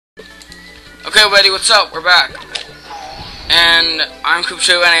Hey everybody, what's up? We're back. And I'm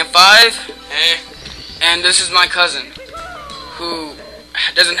Coopshow985. Hey. And this is my cousin, who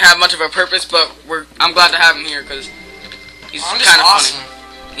doesn't have much of a purpose, but I'm glad to have him here because he's kind of awesome.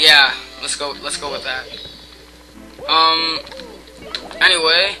 funny. Yeah, let's go with that.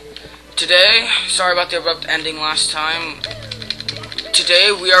 Anyway, today, sorry about the abrupt ending last time.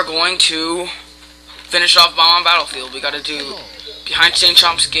 Today we are going to finish off Bomb on Battlefield. We gotta do behind St.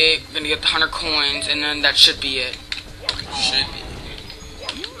 Chomp's Gate, we're gonna get the 100 coins, and then that should be it. Should be.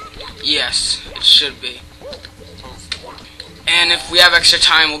 Yes, it should be. And if we have extra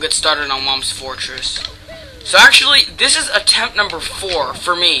time, we'll get started on Whomp's Fortress. So actually, this is attempt number 4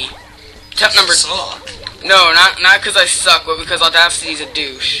 for me. Attempt number... No, not because I suck, but because Audacity's a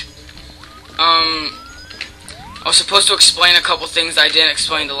douche. I was supposed to explain a couple things I didn't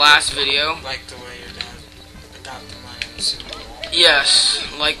explain in the last video. Like the way your dad got the money in the Super Bowl. Yes,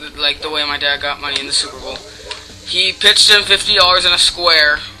 like the way my dad got money in the Super Bowl. He pitched in $50 in a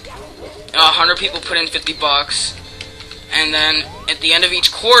square. 100 people put in $50, and then at the end of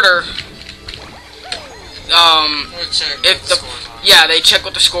each quarter, they check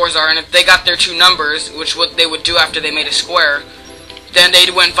what the scores are, and if they got their 2 numbers, which what they would do after they made a square, then they'd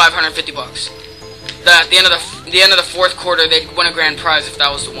win $550. At the end of the 4th quarter, they'd win a grand prize if that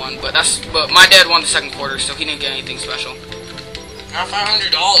was the one. But my dad won the 2nd quarter, so he didn't get anything special. Not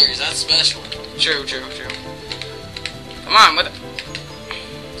 $500. That's special. True. Come on, what?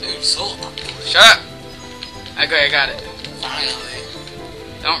 Dude, so Shut up. Okay, I got it. Finally.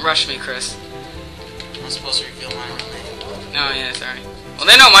 Don't rush me, Chris. I'm supposed to reveal my real name. No, yeah, sorry. Well,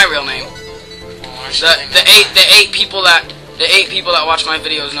 they know my real name. Well, The eight people that watch my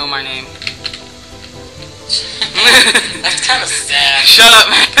videos know my name. That's kind of sad. Shut up,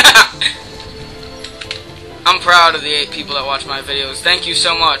 man. I'm proud of the 8 people that watch my videos. Thank you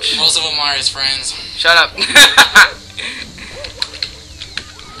so much. Most of them are his friends. Shut up.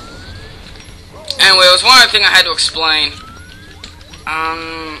 Anyway, it was one other thing I had to explain.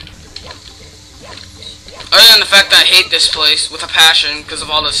 Other than the fact that I hate this place with a passion because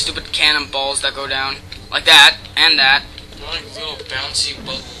of all the stupid cannonballs that go down. Like that, and that. They're like little bouncy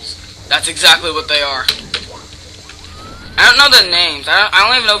bubbles. That's exactly what they are. I don't know the names. I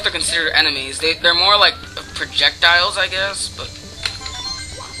don't even know if they're considered enemies. They're more like projectiles, I guess. But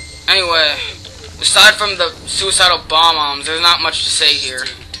anyway, aside from the suicidal bombs, there's not much to say here.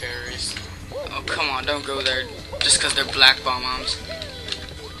 Terrorists. Oh come on, don't go there just because they're black bombs.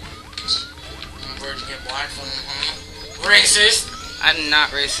 Where'd you get black from, huh? Racist. I'm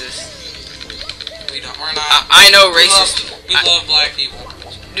not racist. We're not. I know racist. We love black people.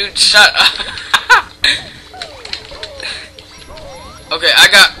 Dude, shut up. Okay, I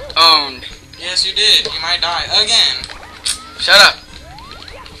got owned. Yes, you did. You might die again. Shut up.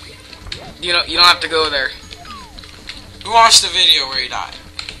 You don't have to go there. Who watched the video where he died?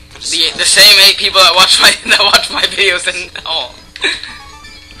 The same 8 people that watch my videos and all.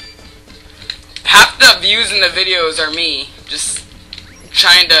 Half the views in the videos are me just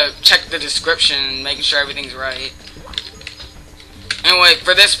trying to check the description and making sure everything's right. Anyway,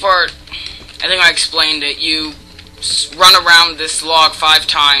 for this part, I think I explained it. You run around this log 5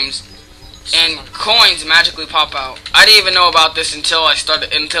 times, and coins magically pop out. I didn't even know about this until I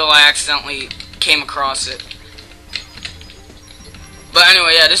accidentally came across it. But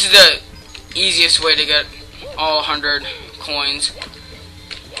anyway, yeah, this is the easiest way to get all 100 coins.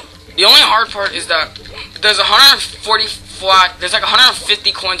 The only hard part is that there's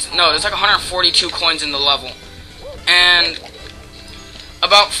 150 coins. No, there's like 142 coins in the level, and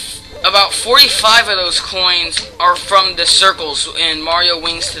about 45 of those coins are from the circles in Mario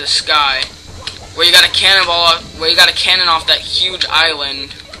Wings to the Sky, where you got a cannonball, where you got a cannon off that huge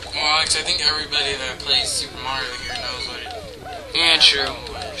island. Well, Alex, I think everybody that plays Super Mario here knows what it is. Yeah, true.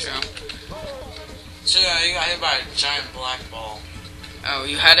 So yeah, you got hit by a giant black ball. Oh,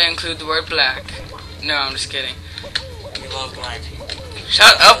 you had to include the word black. No, I'm just kidding. We love black people.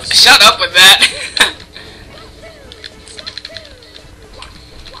 Shut up with that.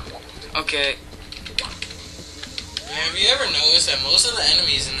 Okay. Have you ever noticed that most of the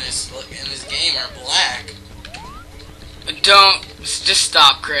enemies in this game are black? Don't just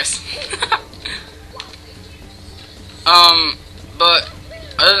stop, Chris. But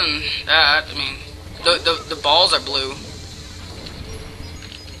other than that, I mean, the balls are blue.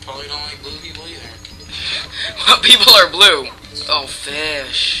 You probably don't like blue people either. What people are blue? Oh,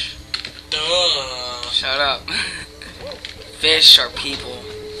 fish. Duh. Shut up. Fish are people.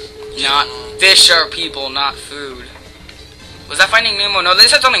 Fish are people, not food. Was that Finding Nemo? No, they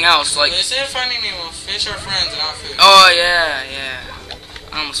said something else. Like they said Finding Nemo. Fish are friends, not food. Oh yeah.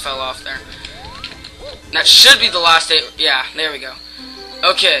 I almost fell off there. That should be the last 8. Yeah, there we go.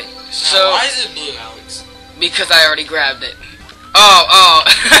 Okay, so... Now, why is it blue, Alex? Because I already grabbed it. Oh.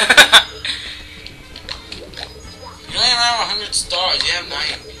 You don't even have 100 stars. You have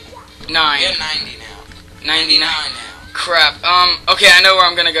 90. 9. You have 90 now. 99 now. Crap. Okay, I know where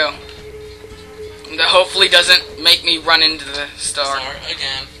I'm gonna go. That hopefully doesn't make me run into the star. Start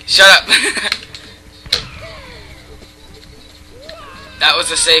again. Shut up. That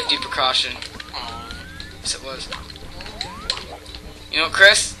was a safety precaution. Yes, it was. You know what,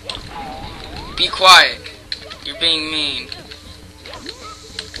 Chris? Be quiet. You're being mean.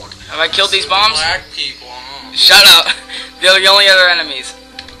 Have I killed these bombs? Black people, huh? Shut up. They're the only other enemies.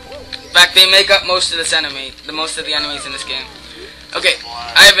 In fact, they make up most of this enemy. Most of the enemies in this game. Okay,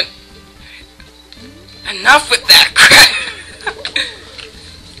 I haven't... Enough with that crap.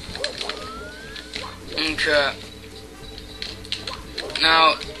 Okay.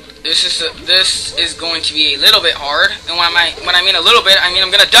 Now, this is going to be a little bit hard, and when I mean a little bit, I mean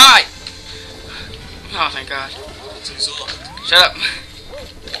I'm gonna die. Oh, thank God. Shut up.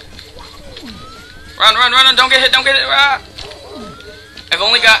 Run! Don't get hit! Ah. I've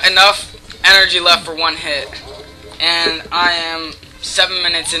only got enough energy left for one hit, and I am 7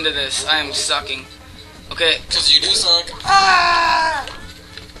 minutes into this. I am sucking. Okay. Because you do suck. Ah!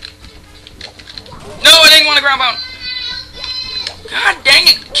 No, I didn't want to ground pound. God dang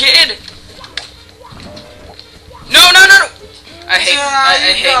it, kid! No! I hate.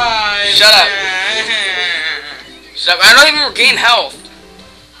 Shut up. Shut up. I don't even regain health.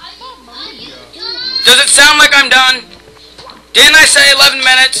 Does it sound like I'm done? Didn't I say 11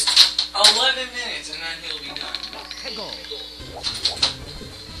 minutes? 11 minutes and then he'll be done.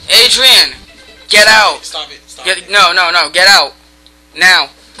 Adrian, get out. Stop it. No. Get out. Now.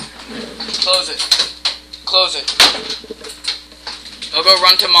 Close it. I'll go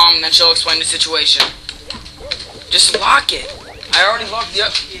run to Mom and then she'll explain the situation. Just lock it. I already locked the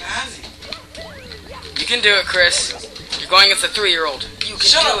up. He has it. You can do it, Chris. You're going against a 3-year-old. You can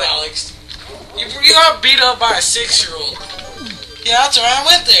Shut do up, it. Alex. You got beat up by a 6-year-old. Yeah, that's right. I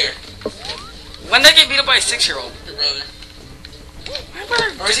went there. When did I get beat up by a 6-year-old? Your brother. My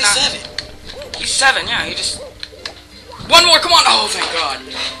brother. Or is he 7? He's 7. Yeah. He just. One more. Come on. Oh, thank God.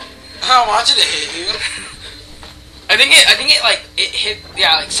 I want you to hit you. I think it hit.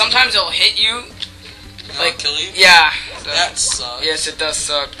 Yeah. Like sometimes it'll hit you. Like kill you? Yeah. So, that sucks. Yes, it does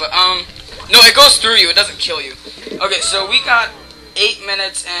suck. But no, it goes through you. It doesn't kill you. Okay, so we got 8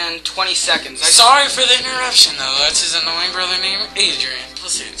 minutes and 20 seconds. Sorry for the interruption, though. That's his annoying brother named Adrian.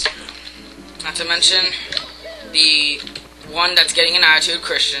 Listen. Not to mention the one that's getting an attitude,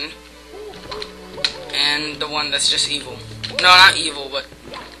 Christian, and the one that's just evil. No, not evil, but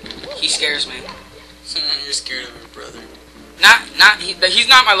he scares me. You're scared of your brother. He's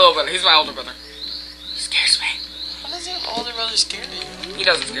not my little brother. He's my older brother. He scares me. How does your older brother scare you? He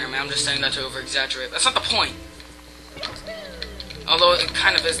doesn't scare me. I'm just saying that to over-exaggerate. That's not the point. Although it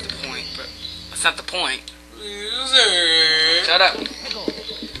kind of is the point, but that's not the point. Loser. Shut up.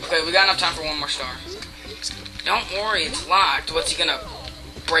 Okay, we got enough time for one more star. Don't worry, it's locked. What's he gonna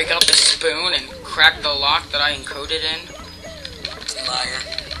break out the spoon and crack the lock that I encoded in? Liar.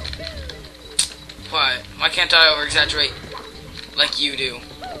 What? Why can't I over-exaggerate like you do?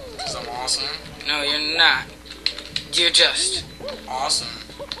 Because I'm awesome. No, you're not. You're just awesome.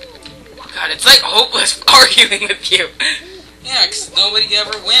 God, it's like hopeless arguing with you. Yeah, because nobody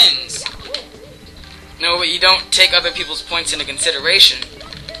ever wins. No, but you don't take other people's points into consideration.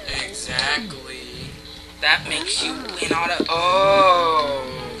 Exactly. That makes you win on it. Oh.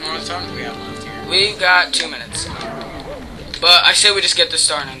 How much time do we have left here? We've got 2 minutes. But I say we just get this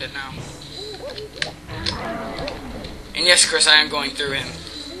star and end it now. And yes, Chris, I am going through him.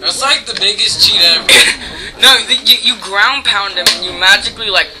 That's like the biggest cheat ever. No, you ground pound him and you magically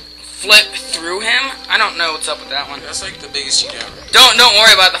like flip through him. I don't know what's up with that one. That's like the biggest cheat ever. Don't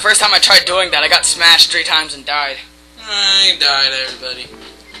worry about it. The first time I tried doing that, I got smashed 3 times and died. I died, everybody.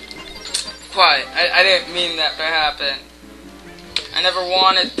 Quiet. I didn't mean that to happen. I never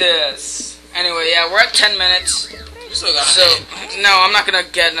wanted this. Anyway, yeah, we're at 10 minutes. You still got So, no, I'm not going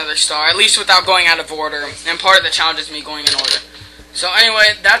to get another star. At least without going out of order. And part of the challenge is me going in order. So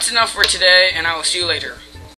anyway, that's enough for today, and I will see you later.